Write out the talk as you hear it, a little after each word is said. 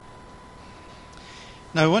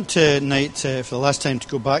Now I want tonight, for the last time, to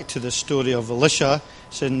go back to the story of Elisha.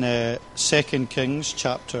 It's in 2 Kings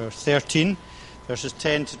chapter 13, verses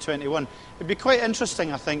 10 to 21. It'd be quite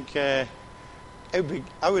interesting, I think. I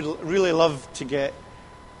would really love to get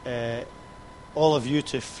all of you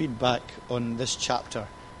to feedback on this chapter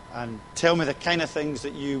and tell me the kind of things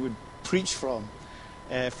that you would preach from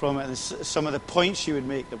it, and some of the points you would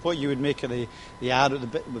make, what you would make of the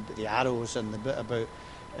bit with the arrows and the bit about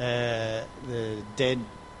the dead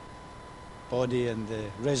body and the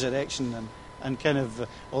resurrection and kind of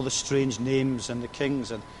all the strange names and the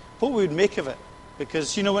kings and what we would make of it.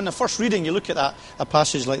 Because, you know, in the first reading you look at a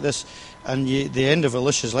passage like this and the end of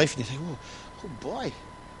Elisha's life and you think, oh boy,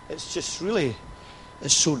 it's just really,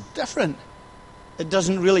 it's so different. It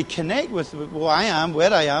doesn't really connect with who I am,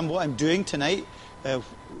 where I am, what I'm doing tonight,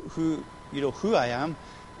 who I am,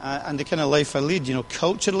 and the kind of life I lead, you know,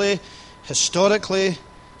 culturally, historically,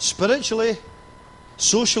 spiritually,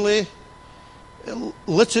 socially, in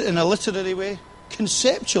a literary way,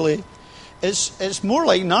 conceptually. It's more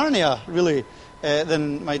like Narnia, really,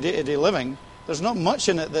 than my day-to-day living. There's not much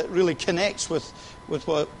in it that really connects with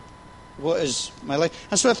what is my life.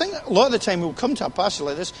 And so I think a lot of the time we'll come to a passage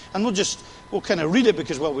like this and we'll kind of read it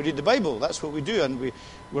because, well, we read the Bible. That's what we do. And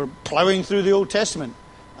we're ploughing through the Old Testament.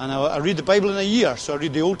 And I read the Bible in a year. So I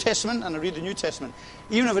read the Old Testament and I read the New Testament.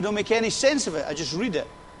 Even if I don't make any sense of it, I just read it.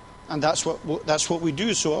 And that's what we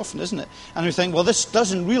do so often, isn't it? And we think, well, this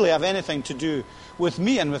doesn't really have anything to do with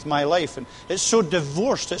me and with my life. And it's so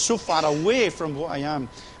divorced, it's so far away from what I am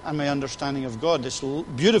and my understanding of God, this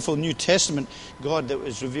beautiful New Testament God that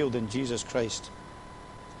was revealed in Jesus Christ.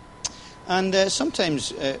 And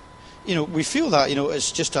sometimes, we feel that,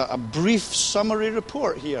 it's just a brief summary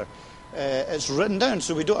report here. It's written down,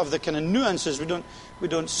 so we don't have the kind of nuances. We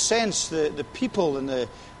don't sense the people and the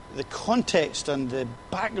context and the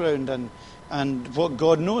background and what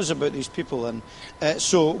God knows about these people, and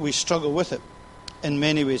so we struggle with it in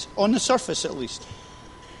many ways, on the surface at least.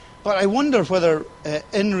 But I wonder whether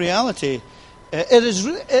in reality it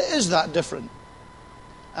is that different.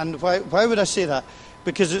 And why would I say that?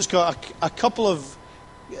 Because it's got a couple of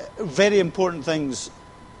very important things,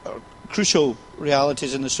 crucial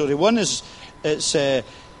realities in the story. One is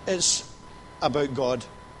it's about God,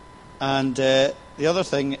 and the other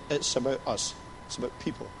thing, it's about us. It's about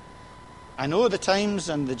people. I know the times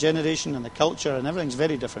and the generation and the culture and everything's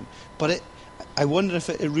very different, but I wonder if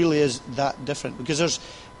it really is that different, because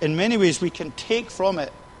in many ways we can take from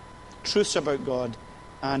it truths about God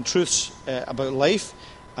and truths about life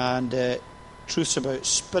and truths about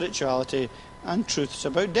spirituality and truths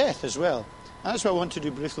about death as well. And that's what I want to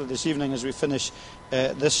do briefly this evening as we finish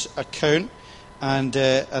this account. And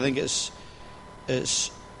I think it's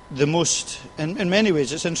the most, in many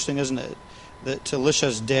ways, it's interesting, isn't it, that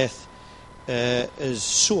Elisha's death is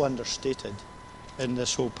so understated in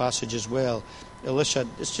this whole passage as well. Elisha,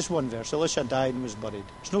 it's just one verse. Elisha died and was buried.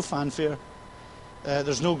 There's no fanfare.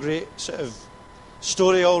 There's no great sort of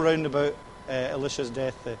story all round about Elisha's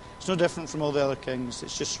death. It's no different from all the other kings.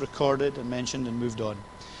 It's just recorded and mentioned and moved on.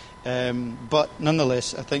 But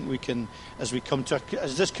nonetheless, I think we can, as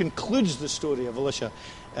this concludes the story of Elisha,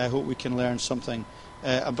 I hope we can learn something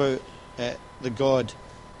about the God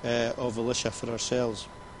of Elisha for ourselves.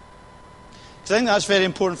 I think that's very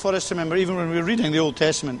important for us to remember, even when we're reading the Old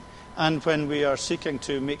Testament and when we are seeking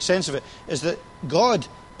to make sense of it, is that God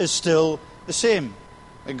is still the same.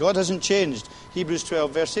 God hasn't changed. Hebrews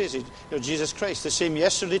 12 verse 8, Jesus Christ, the same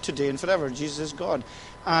yesterday, today and forever. Jesus is God.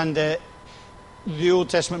 And the Old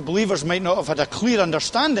Testament believers might not have had a clear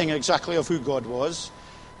understanding exactly of who God was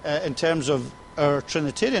in terms of our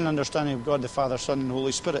Trinitarian understanding of God, the Father, Son, and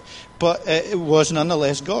Holy Spirit. But it was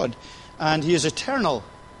nonetheless God. And He is eternal.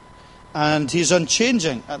 And He's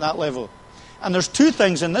unchanging at that level. And there's two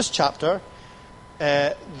things in this chapter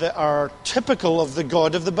that are typical of the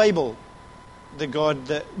God of the Bible. The God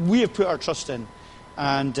that we have put our trust in.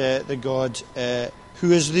 And the God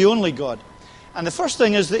who is the only God. And the first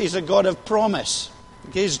thing is that He's a God of promise.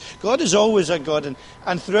 Okay? God is always a God.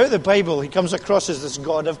 And throughout the Bible, He comes across as this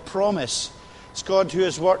God of promise. It's God who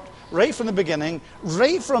has worked right from the beginning,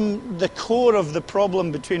 right from the core of the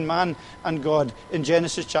problem between man and God in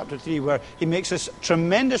Genesis chapter 3, where He makes this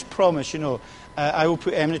tremendous promise, I will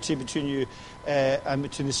put enmity between you and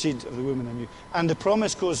between the seed of the woman and you. And the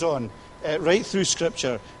promise goes on right through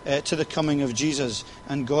Scripture to the coming of Jesus.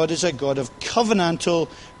 And God is a God of covenantal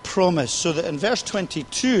promise. So that in verse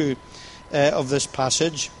 22 of this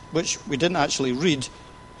passage, which we didn't actually read,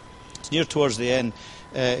 it's near towards the end,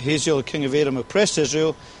 Hazael, king of Aram, oppressed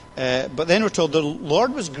Israel. But then we're told the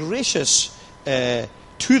Lord was gracious to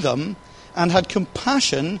them, and had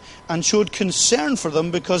compassion and showed concern for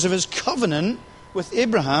them because of his covenant with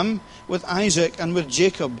Abraham, with Isaac, and with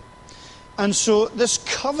Jacob. And so this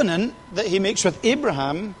covenant that he makes with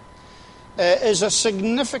Abraham is a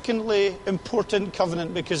significantly important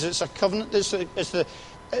covenant, because it's a covenant, it's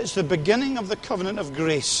the beginning of the covenant of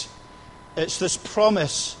grace. It's this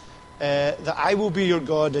promise that I will be your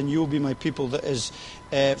God and you will be my people, that is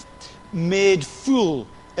made full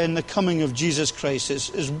in the coming of Jesus Christ.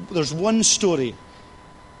 There's one story.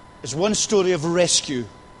 It's one story of rescue.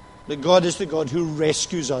 That God is the God who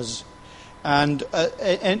rescues us. And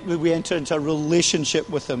we enter into a relationship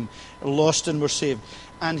with him, lost and we're saved.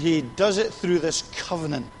 And he does it through this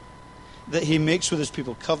covenant that he makes with his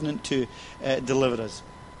people, covenant to deliver us.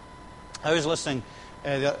 I was listening,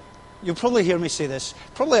 you'll probably hear me say this,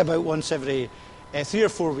 probably about once every 3 or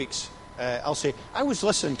 4 weeks. I'll say, I was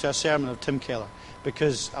listening to a sermon of Tim Keller,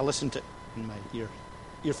 because I listen to it in my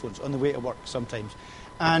earphones on the way to work sometimes.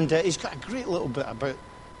 And he's got a great little bit about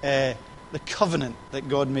the covenant that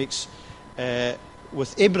God makes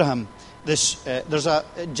with Abraham. There's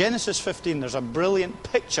Genesis 15, there's a brilliant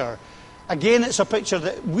picture. Again, it's a picture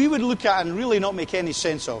that we would look at and really not make any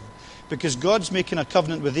sense of, because God's making a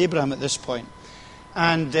covenant with Abraham at this point.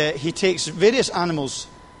 And he takes various animals,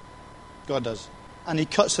 God does, and he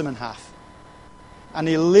cuts them in half. And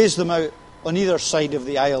he lays them out on either side of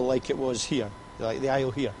the aisle, like it was here, like the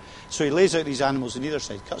aisle here. So he lays out these animals on either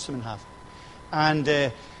side, cuts them in half. And,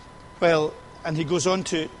 and he goes on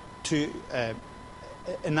to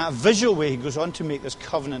in that visual way, he goes on to make this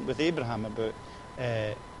covenant with Abraham about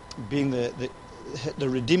being the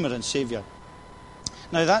Redeemer and Saviour.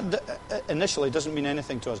 Now, that initially doesn't mean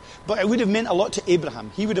anything to us, but it would have meant a lot to Abraham.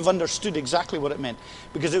 He would have understood exactly what it meant,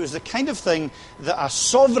 because it was the kind of thing that a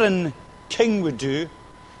sovereign king would do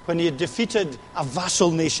when he had defeated a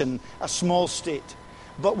vassal nation, a small state,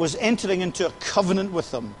 but was entering into a covenant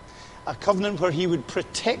with them, a covenant where he would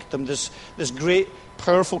protect them. This great,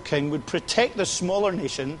 powerful king would protect the smaller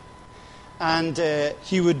nation, and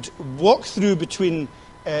he would walk through between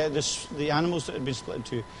the animals that had been split in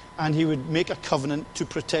two, and he would make a covenant to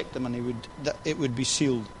protect them, and it would be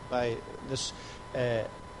sealed by this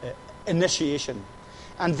initiation.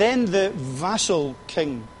 And then the vassal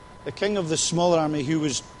king, the king of the smaller army, who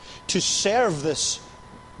was to serve this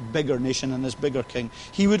bigger nation and this bigger king,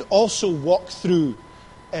 he would also walk through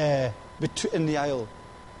in the aisle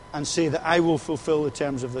and say that I will fulfill the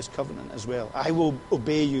terms of this covenant as well. I will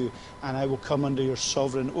obey you, and I will come under your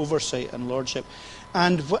sovereign oversight and lordship.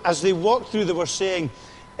 And as they walked through, they were saying,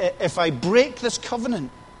 if I break this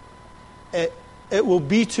covenant, it will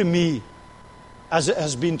be to me as it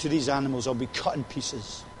has been to these animals. I'll be cut in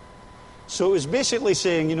pieces. So it was basically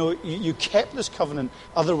saying, you kept this covenant,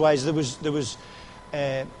 otherwise there was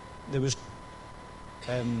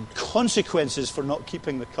consequences for not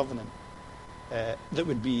keeping the covenant that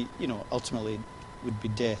would be, ultimately would be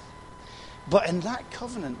death. But in that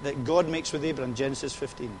covenant that God makes with Abraham, Genesis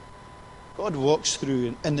 15, God walks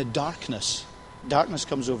through in the darkness. Darkness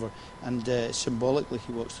comes over, and symbolically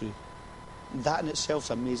he walks through. That in itself is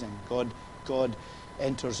amazing. God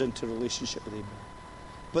enters into relationship with Abraham.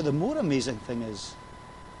 But the more amazing thing is,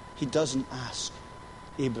 he doesn't ask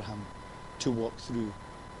Abraham to walk through.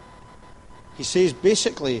 He says,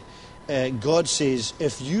 basically, God says,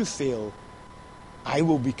 if you fail, I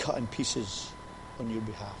will be cut in pieces on your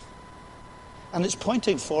behalf. And it's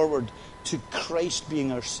pointing forward to Christ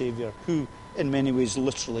being our Saviour, who in many ways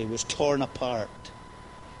literally was torn apart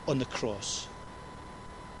on the cross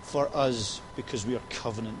for us, because we are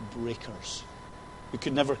covenant breakers. We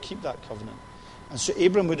could never keep that covenant. And so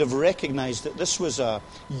Abraham would have recognized that this was a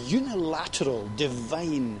unilateral,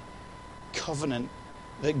 divine covenant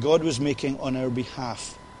that God was making on our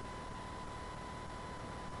behalf.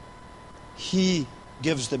 He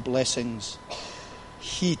gives the blessings.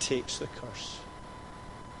 He takes the curse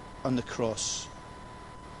on the cross,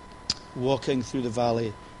 walking through the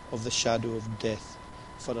valley of the shadow of death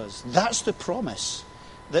for us. That's the promise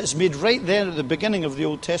that's made right there at the beginning of the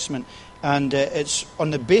Old Testament. And it's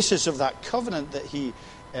on the basis of that covenant that he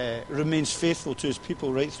remains faithful to his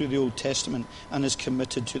people right through the Old Testament and is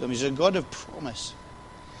committed to them. He's a God of promise.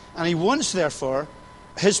 And he wants, therefore,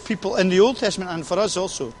 his people in the Old Testament, and for us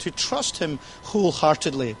also, to trust him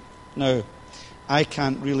wholeheartedly. Now, I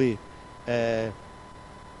can't really, I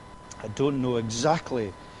don't know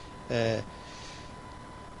exactly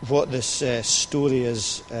what this story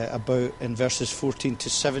is about in verses 14 to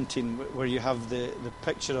 17, where you have the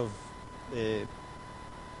picture of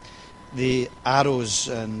the arrows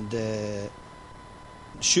and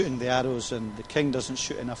shooting the arrows, and the king doesn't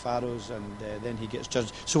shoot enough arrows, and then he gets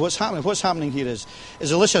judged. So what's happening? What's happening here is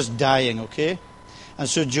Elisha's dying, okay? And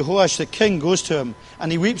so Jehoash, the king, goes to him,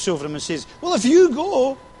 and he weeps over him and says, well, if you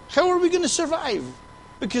go, how are we going to survive?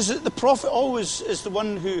 Because the prophet always is the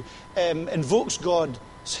one who invokes God's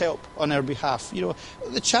help on our behalf. You know,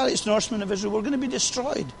 the chariots and horsemen of Israel were going to be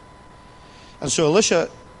destroyed. And so Elisha,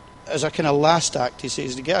 as a kind of last act, he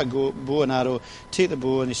says, to get a bow and arrow, take the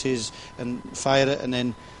bow, and he says, and fire it, and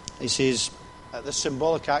then he says, the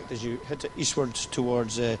symbolic act, as you hit it eastwards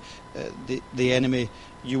towards the enemy,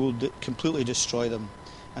 you will completely destroy them.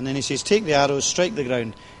 And then he says, take the arrows, strike the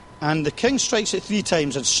ground. And the king strikes it 3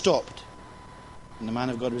 times and stopped. And the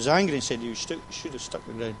man of God was angry and said, you should have struck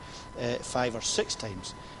the ground 5 or 6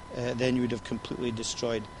 times. Then you would have completely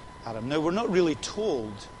destroyed Aram. Now, we're not really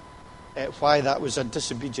told why that was a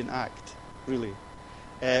disobedient act, really.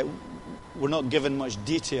 We're not given much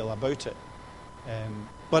detail about it.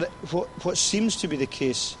 But what seems to be the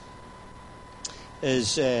case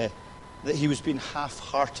is that he was being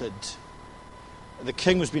half-hearted. The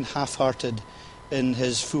king was being half-hearted in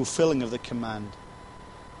his fulfilling of the command.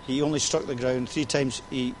 He only struck the ground 3 times.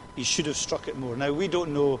 He should have struck it more. Now, we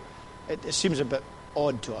don't know. It seems a bit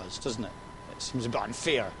odd to us, doesn't it? It seems a bit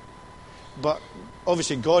unfair. But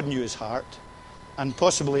obviously God knew his heart, and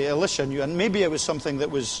possibly Elisha knew, and maybe it was something that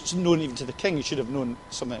was known even to the king. He should have known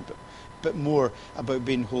something a bit more about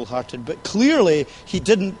being wholehearted. But clearly he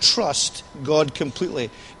didn't trust God completely.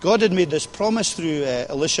 God had made this promise through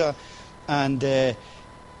Elisha, and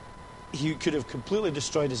he could have completely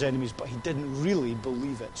destroyed his enemies, but he didn't really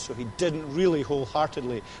believe it. So he didn't really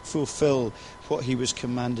wholeheartedly fulfill what he was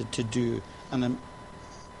commanded to do. And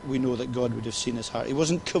we know that God would have seen his heart. He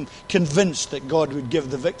wasn't convinced that God would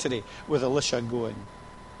give the victory with Elisha going.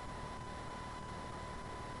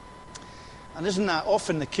 And isn't that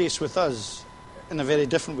often the case with us in a very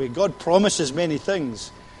different way? God promises many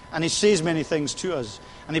things, and he says many things to us.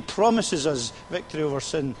 And he promises us victory over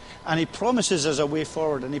sin. And he promises us a way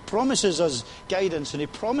forward. And he promises us guidance. And he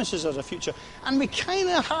promises us a future. And we kind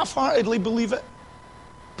of half-heartedly believe it,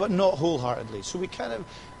 but not wholeheartedly. So we kind of,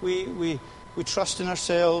 we trust in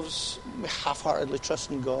ourselves. We half-heartedly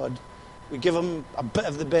trust in God. We give him a bit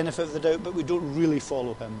of the benefit of the doubt, but we don't really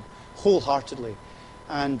follow him wholeheartedly.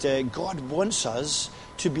 And God wants us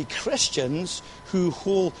to be Christians who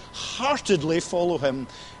wholeheartedly follow him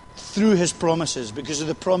through his promises, because of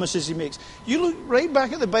the promises he makes. You look right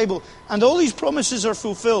back at the Bible, and all these promises are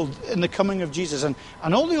fulfilled in the coming of Jesus. And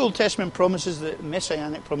all the Old Testament promises, the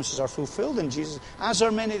messianic promises, are fulfilled in Jesus, as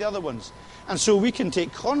are many of the other ones. And so we can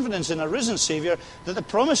take confidence in a risen Saviour that the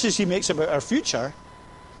promises he makes about our future,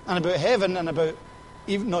 and about heaven, and about,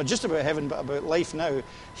 even not just about heaven, but about life now,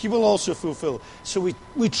 he will also fulfill. So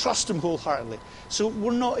we trust him wholeheartedly. So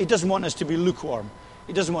he doesn't want us to be lukewarm.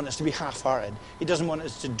 He doesn't want us to be half-hearted. He doesn't want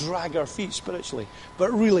us to drag our feet spiritually,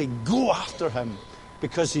 but really go after him,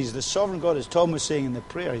 because he's the sovereign God, as Tom was saying in the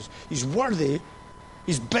prayer. He's worthy,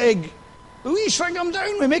 he's big, but we shrink him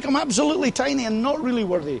down. We make him absolutely tiny and not really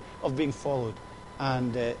worthy of being followed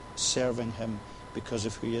and serving him because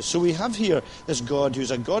of who he is. So we have here this God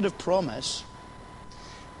who's a God of promise,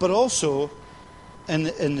 but also in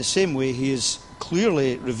the same way he is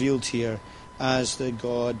clearly revealed here as the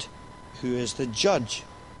God who is the judge.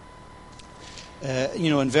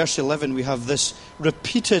 In verse 11 we have this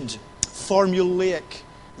repeated formulaic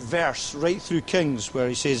verse right through Kings, where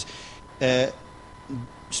he says,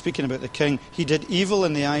 speaking about the king, he did evil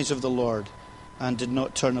in the eyes of the Lord and did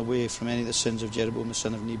not turn away from any of the sins of Jeroboam the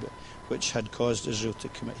son of Nebat, which had caused Israel to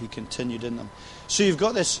commit. He continued in them. So you've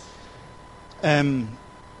got this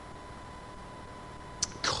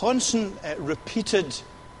constant, repeated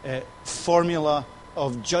formula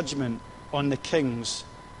of judgment on the kings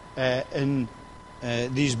in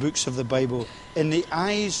these books of the Bible. In the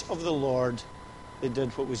eyes of the Lord, they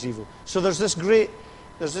did what was evil. So there's this great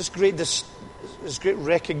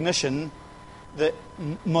recognition that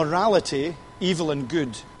morality, evil and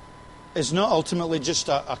good, is not ultimately just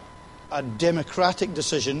a democratic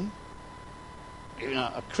decision,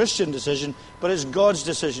 a Christian decision, but it's God's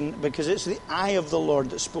decision, because it's the eye of the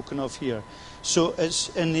Lord that's spoken of here. So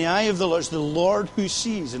it's in the eye of the Lord. It's the Lord who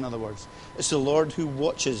sees, in other words. It's the Lord who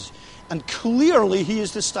watches. And clearly he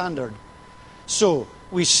is the standard. So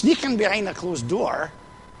we sneak in behind a closed door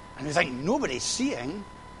and we think nobody's seeing,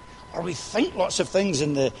 or we think lots of things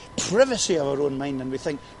in the privacy of our own mind and we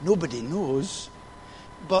think nobody knows.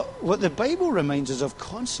 But what the Bible reminds us of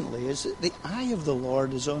constantly is that the eye of the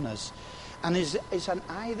Lord is on us. And it's an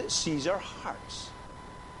eye that sees our hearts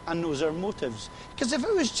and knows our motives. Because if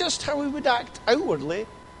it was just how we would act outwardly,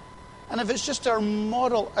 and if it's just our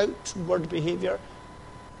moral outward behaviour,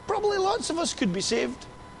 Probably lots of us could be saved.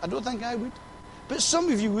 I don't think I would. But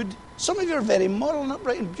some of you would. Some of you are very moral and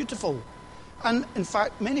upright and beautiful. And in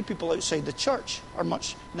fact, many people outside the church are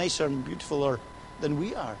much nicer and beautifuler than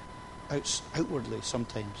we are, outwardly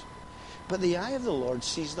sometimes. But the eye of the Lord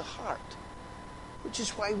sees the heart, which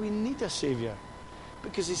is why we need a Saviour.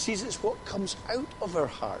 Because he sees it's what comes out of our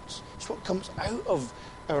hearts. It's what comes out of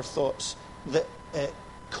our thoughts that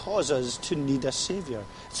cause us to need a Saviour.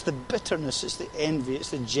 It's the bitterness, it's the envy,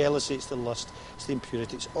 it's the jealousy, it's the lust, it's the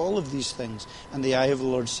impurity. It's all of these things. And the eye of the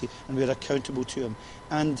Lord sees, and we're accountable to him.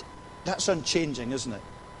 And that's unchanging, isn't it?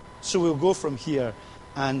 So we'll go from here,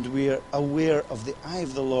 and we're aware of the eye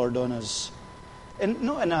of the Lord on us. And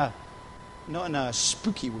not in a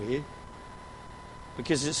spooky way,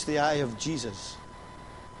 because it's the eye of Jesus.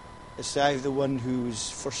 It's the eye of the one who was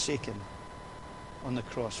forsaken on the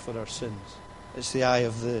cross for our sins. It's the eye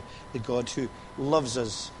of the God who loves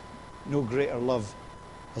us. No greater love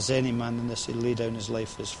has any man than this. He laid down his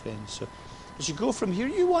life for his friends. So as you go from here,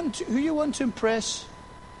 who you want to impress?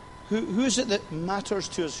 Who is it that matters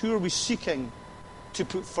to us? Who are we seeking to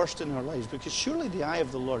put first in our lives? Because surely the eye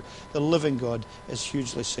of the Lord, the living God, is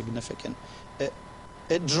hugely significant.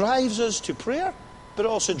 It drives us to prayer, but it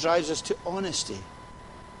also drives us to honesty.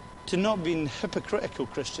 To not being hypocritical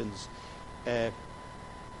Christians,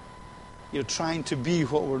 trying to be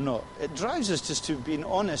what we're not. It drives us just to being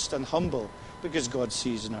honest and humble, because God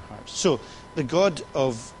sees in our hearts. So the God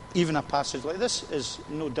of even a passage like this is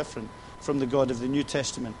no different from the God of the New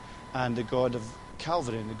Testament and the God of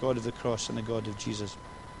Calvary and the God of the cross and the God of Jesus.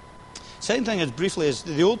 Second thing is, briefly, is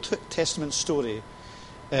the Old Testament story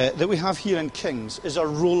that we have here in Kings is a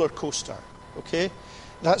roller coaster. Okay,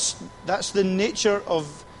 that's the nature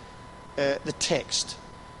of the text.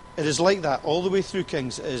 It is like that all the way through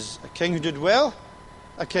Kings. It is a king who did well,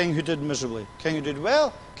 a king who did miserably. King who did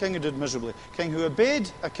well, king who did miserably. King who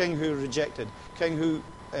obeyed, a king who rejected. King who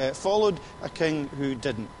followed, a king who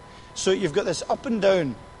didn't. So you've got this up and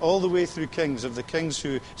down all the way through Kings, of the kings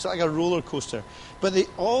who, it's like a roller coaster. But they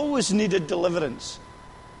always needed deliverance.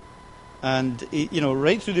 And,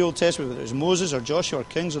 right through the Old Testament, whether it was Moses or Joshua or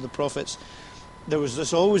kings or the prophets, there was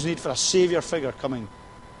this always need for a saviour figure coming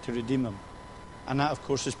to redeem them. And that, of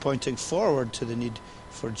course, is pointing forward to the need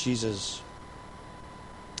for Jesus.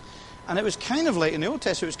 And it was kind of like, in the Old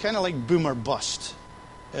Testament, it was kind of like boom or bust.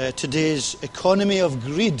 Today's economy of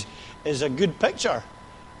greed is a good picture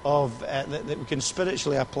of that we can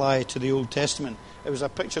spiritually apply to the Old Testament. It was a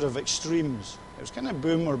picture of extremes. It was kind of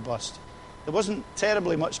boom or bust. There wasn't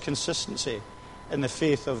terribly much consistency in the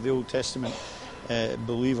faith of the Old Testament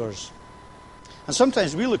believers. And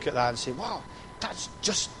sometimes we look at that and say, wow, that's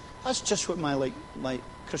just what my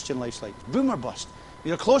Christian life's like. Boom or bust.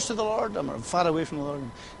 You're close to the Lord, or far away from the Lord,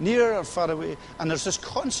 near or far away. And there's this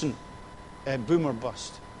constant boom or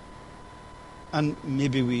bust. And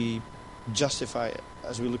maybe we justify it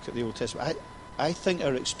as we look at the Old Testament. I think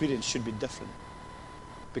our experience should be different,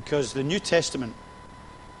 because the New Testament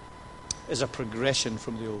is a progression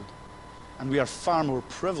from the Old. And we are far more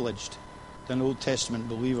privileged than Old Testament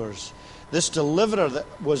believers. This deliverer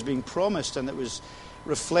that was being promised and that was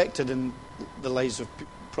reflected in the lives of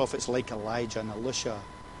prophets like Elijah and Elisha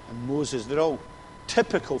and Moses, they're all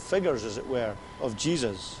typical figures, as it were, of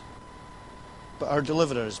Jesus. But our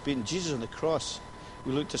deliverer has been Jesus on the cross.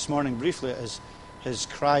 We looked this morning briefly at his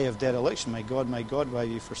cry of dereliction, my God, why have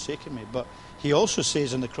you forsaken me? But he also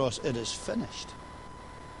says on the cross, it is finished.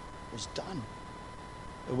 It's done.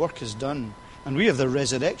 The work is done. And we have the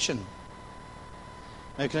resurrection.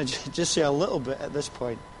 Now, can I just say a little bit at this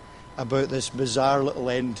point about this bizarre little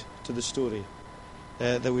end to the story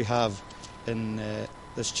that we have in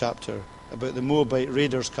this chapter about the Moabite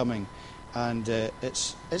raiders coming. And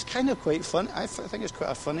it's kind of quite fun. I think it's quite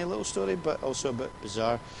a funny little story, but also a bit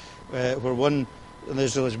bizarre. Where one of the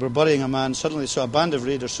Israelites were burying a man. Suddenly they saw a band of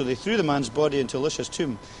raiders, so they threw the man's body into Elisha's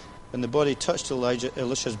tomb. When the body touched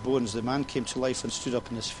Elisha's bones, the man came to life and stood up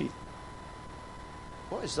on his feet.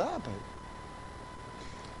 What is that about?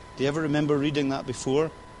 Do you ever remember reading that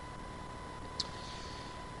before?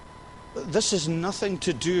 This has nothing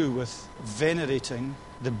to do with venerating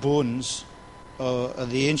the bones of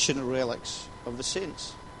the ancient relics of the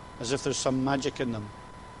saints, as if there's some magic in them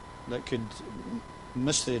that could,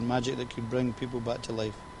 mystery and magic that could bring people back to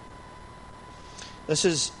life. This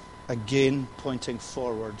is, again, pointing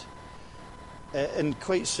forward in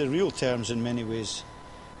quite surreal terms in many ways,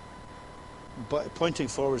 but pointing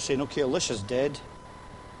forward, saying, okay, Elisha's dead,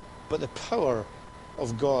 but the power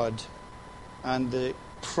of God and the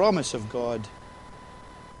promise of God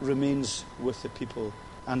remains with the people,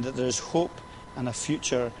 and that there is hope and a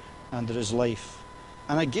future and there is life.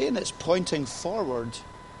 And again, it's pointing forward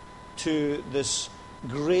to this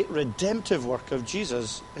great redemptive work of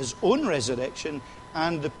Jesus, his own resurrection,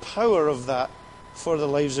 and the power of that for the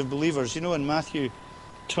lives of believers. You know, in Matthew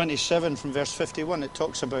 27 from verse 51, it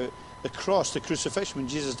talks about the cross, the crucifixion, when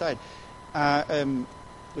Jesus died.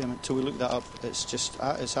 Wait a minute, till we look that up.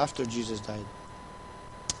 It's after Jesus died.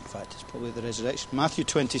 In fact, it's probably the resurrection. Matthew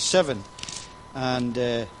 27 and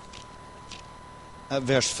at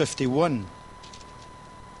verse 51.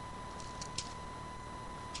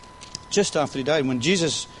 Just after he died, when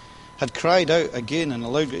Jesus had cried out again and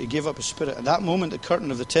allowed God, he gave up his spirit. At that moment, the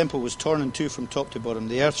curtain of the temple was torn in two from top to bottom.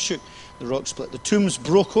 The earth shook, the rock split, the tombs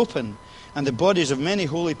broke open, and the bodies of many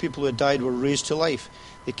holy people who had died were raised to life.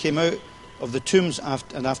 They came out of the tombs,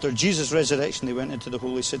 and after Jesus' resurrection, they went into the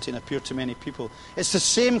holy city and appeared to many people. It's the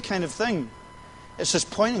same kind of thing. It's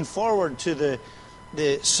just pointing forward to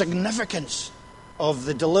the significance of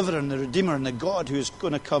the deliverer and the redeemer and the God who is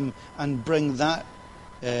going to come and bring that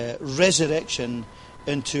resurrection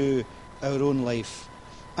into our own life.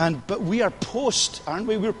 But we are post, aren't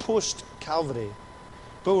we? We're post Calvary.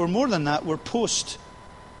 But we're more than that. We're post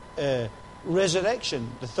resurrection,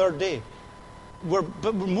 the third day. But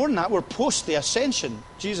we're more than that. We're post the ascension.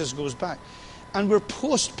 Jesus goes back. And we're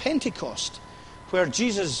post Pentecost, where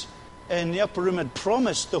Jesus in the upper room had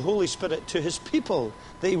promised the Holy Spirit to his people,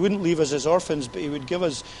 that he wouldn't leave us as orphans, but he would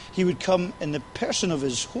come in the person of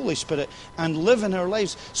his Holy Spirit and live in our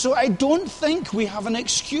lives. So I don't think we have an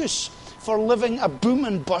excuse for living a boom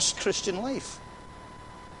and bust Christian life,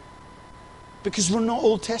 because we're not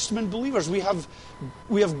Old Testament believers. We have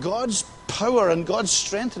God's power and God's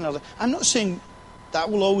strength in our life. I'm not saying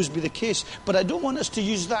that will always be the case, but I don't want us to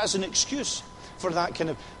use that as an excuse for that kind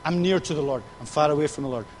of, I'm near to the Lord, I'm far away from the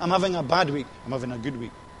Lord, I'm having a bad week, I'm having a good week.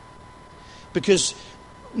 Because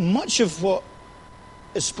much of what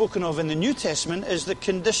is spoken of in the New Testament is the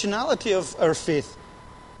conditionality of our faith,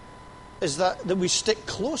 is that we stick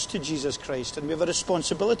close to Jesus Christ, and we have a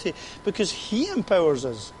responsibility because he empowers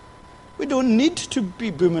us. We don't need to be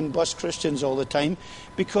boom and bust Christians all the time,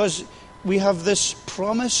 because we have this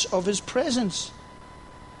promise of his presence.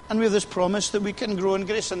 And we have this promise that we can grow in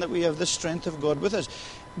grace and that we have the strength of God with us.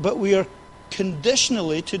 But we are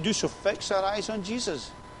conditionally to do so. Fix our eyes on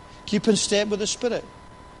Jesus. Keep in step with the Spirit.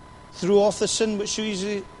 Throw off the sin which so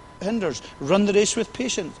easily hinders. Run the race with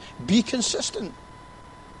patience. Be consistent.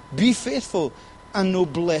 Be faithful. And no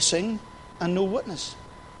blessing and no witness.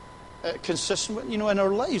 Consistent, in our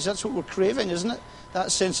lives. That's what we're craving, isn't it?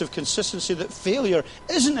 That sense of consistency, that failure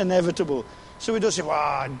isn't inevitable. So we don't say,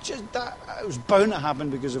 it was bound to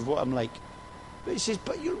happen because of what I'm like. But he says,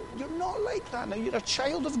 but you're not like that now. You're a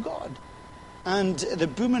child of God. And the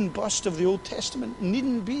boom and bust of the Old Testament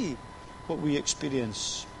needn't be what we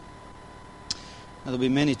experience. Now, there'll be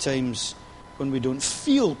many times when we don't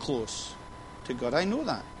feel close to God. I know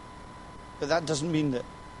that. But that doesn't mean that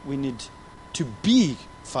we need to be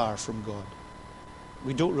far from God.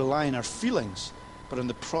 We don't rely on our feelings, but on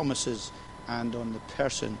the promises and on the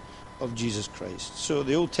person of Jesus Christ. So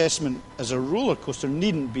the Old Testament as a roller coaster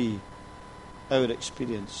needn't be our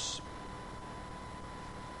experience.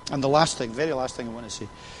 And the very last thing I want to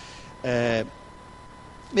say,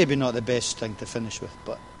 maybe not the best thing to finish with,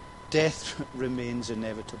 but death remains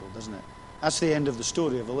inevitable, doesn't it? That's the end of the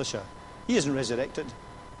story of Elisha. He isn't resurrected.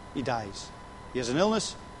 He dies. He has an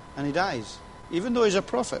illness and he dies, even though he's a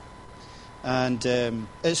prophet. And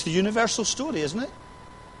it's the universal story, isn't it?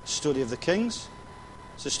 The story of the kings.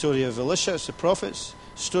 It's the story of Elisha, it's the prophets,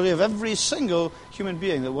 the story of every single human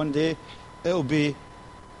being, that one day it'll be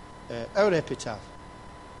our epitaph,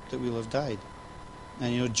 that we'll have died.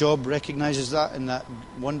 And Job recognizes that in that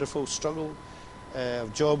wonderful struggle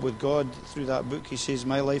of Job with God through that book. He says,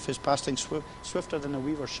 my life is passing swifter than a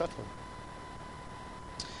weaver's shuttle.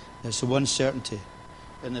 There's the one certainty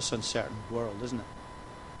in this uncertain world, isn't it?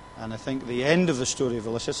 And I think the end of the story of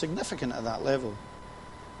Elisha is significant at that level.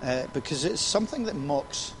 Because it's something that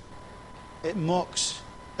mocks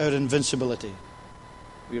our invincibility.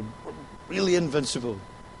 We're really invincible.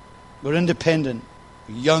 We're independent.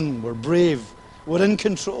 We're young. We're brave. We're in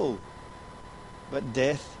control. But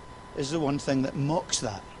death is the one thing that mocks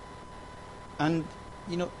that. And,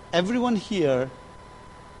 everyone here,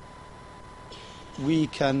 we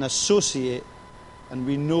can associate and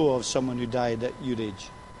we know of someone who died at your age.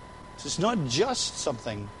 So it's not just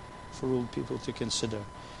something for old people to consider.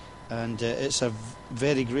 And it's a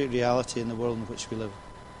very great reality in the world in which we live.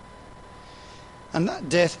 And that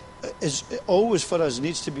death is always for us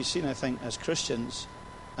needs to be seen, I think, as Christians,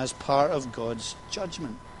 as part of God's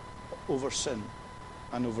judgment over sin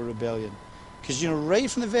and over rebellion. Because, right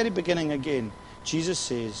from the very beginning again, Jesus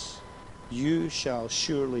says, you shall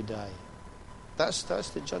surely die. That's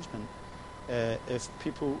the judgment. If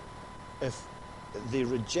they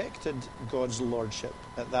rejected God's lordship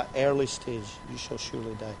at that early stage, you shall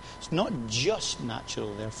surely die. It's not just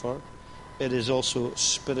natural, therefore. It is also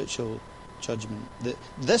spiritual judgment.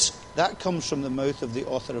 That comes from the mouth of the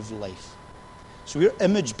author of life. So we're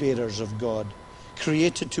image bearers of God,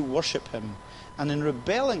 created to worship him. And in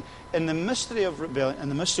rebelling, in the mystery of rebellion and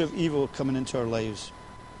the mystery of evil coming into our lives,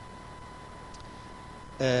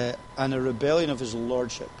 and a rebellion of his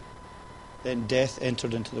lordship, then death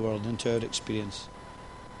entered into the world, into our experience.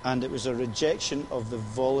 And it was a rejection of the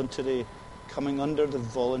voluntary, coming under the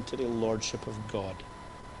voluntary lordship of God.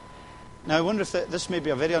 Now, I wonder if this may be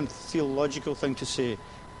a very untheological thing to say,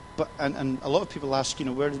 but and a lot of people ask,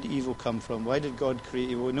 where did evil come from? Why did God create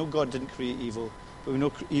evil? We know God didn't create evil, but we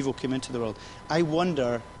know evil came into the world. I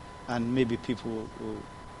wonder, and maybe people will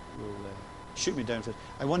shoot me down for this,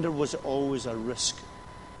 I wonder, was it always a risk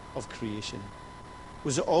of creation?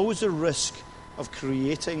 Was it always a risk of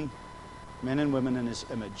creating men and women in his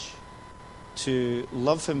image to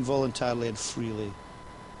love him voluntarily and freely?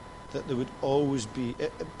 That there would always be,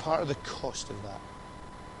 part of the cost of that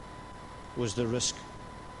was the risk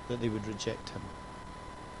that they would reject him.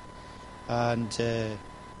 And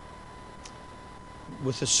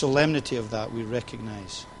with the solemnity of that, we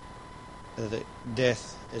recognize that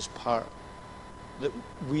death is part, that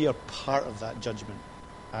we are part of that judgment,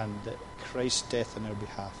 and that Christ's death on our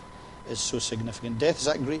behalf is so significant. Death is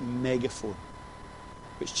that great megaphone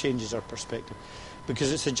which changes our perspective,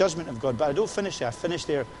 because it's the judgment of God. But I don't finish there. I finish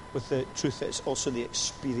there with the truth that it's also the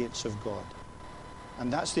experience of God.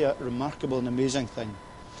 And that's the remarkable and amazing thing.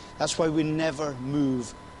 That's why we never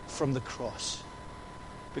move from the cross.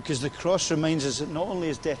 Because the cross reminds us that not only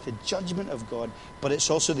is death the judgment of God, but it's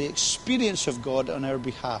also the experience of God on our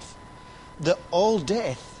behalf. That all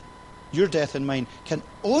death, your death and mine, can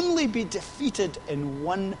only be defeated in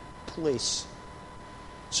one place.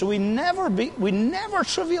 So we never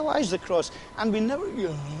trivialize the cross, and we never,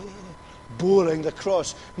 boring the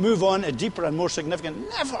cross, move on to deeper and more significant.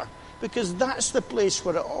 Never. Because that's the place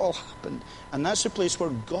where it all happened. And that's the place where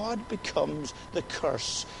God becomes the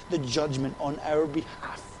curse, the judgment on our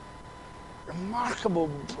behalf. Remarkable,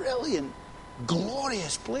 brilliant,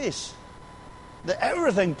 glorious place that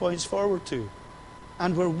everything points forward to.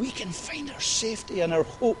 And where we can find our safety and our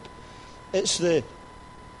hope. It's the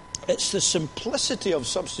simplicity of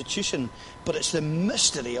substitution, but it's the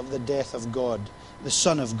mystery of the death of God, the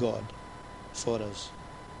Son of God, for us.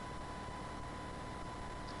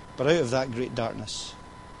 But out of that great darkness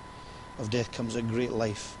of death comes a great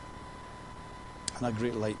life and a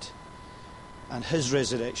great light. And his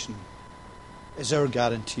resurrection is our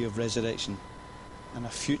guarantee of resurrection and a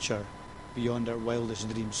future beyond our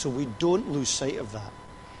wildest dreams. So we don't lose sight of that.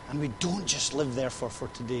 And we don't just live therefore for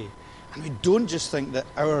today. And we don't just think that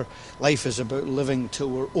our life is about living till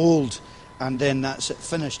we're old and then that's it,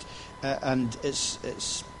 finished. And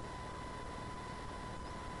it's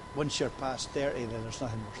once you're past 30, then there's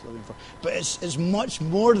nothing worth living for. But it's much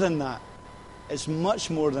more than that. It's much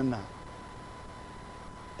more than that.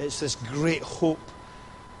 It's this great hope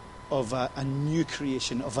of a new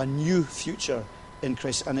creation, of a new future in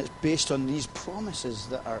Christ. And it's based on these promises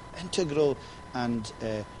that are integral and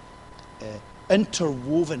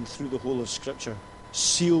interwoven through the whole of Scripture,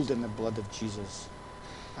 sealed in the blood of Jesus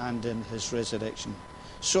and in his resurrection.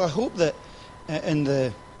 So I hope that in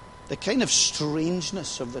the kind of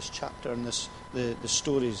strangeness of this chapter and the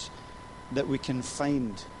stories, that we can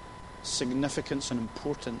find significance and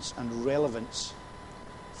importance and relevance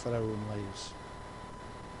for our own lives.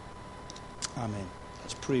 Amen.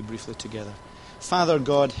 Let's pray briefly together. Father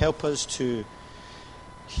God, help us to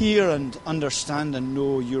hear and understand and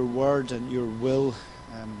know your word and your will.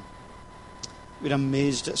 We're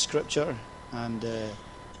amazed at Scripture, and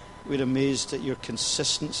we're amazed at your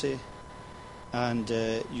consistency and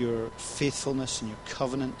your faithfulness and your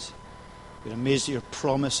covenant. We're amazed at your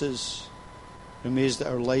promises. We're amazed that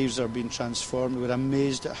our lives are being transformed. We're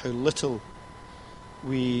amazed at how little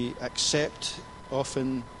we accept,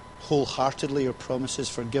 often wholeheartedly, your promises.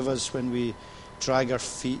 Forgive us when we drag our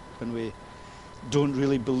feet, when we don't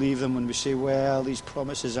really believe them, when we say, well, these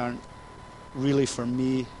promises aren't really for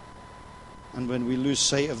me, and when we lose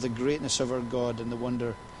sight of the greatness of our God and the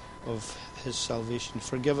wonder of his salvation.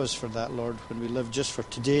 Forgive us for that, Lord, when we live just for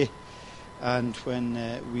today, and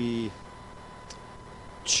when we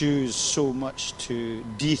choose so much to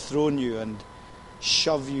dethrone you and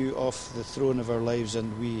shove you off the throne of our lives,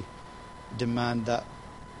 and we demand that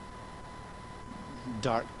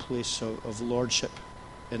dark place of lordship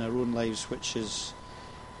in our own lives, which is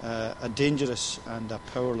a dangerous and a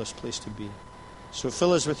powerless place to be. So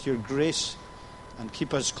fill us with your grace and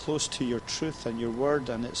keep us close to your truth and your word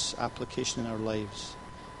and its application in our lives.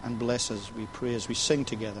 And bless us, we pray, as we sing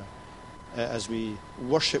together, as we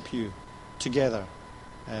worship you together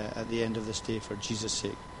at the end of this day, for Jesus'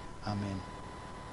 sake. Amen.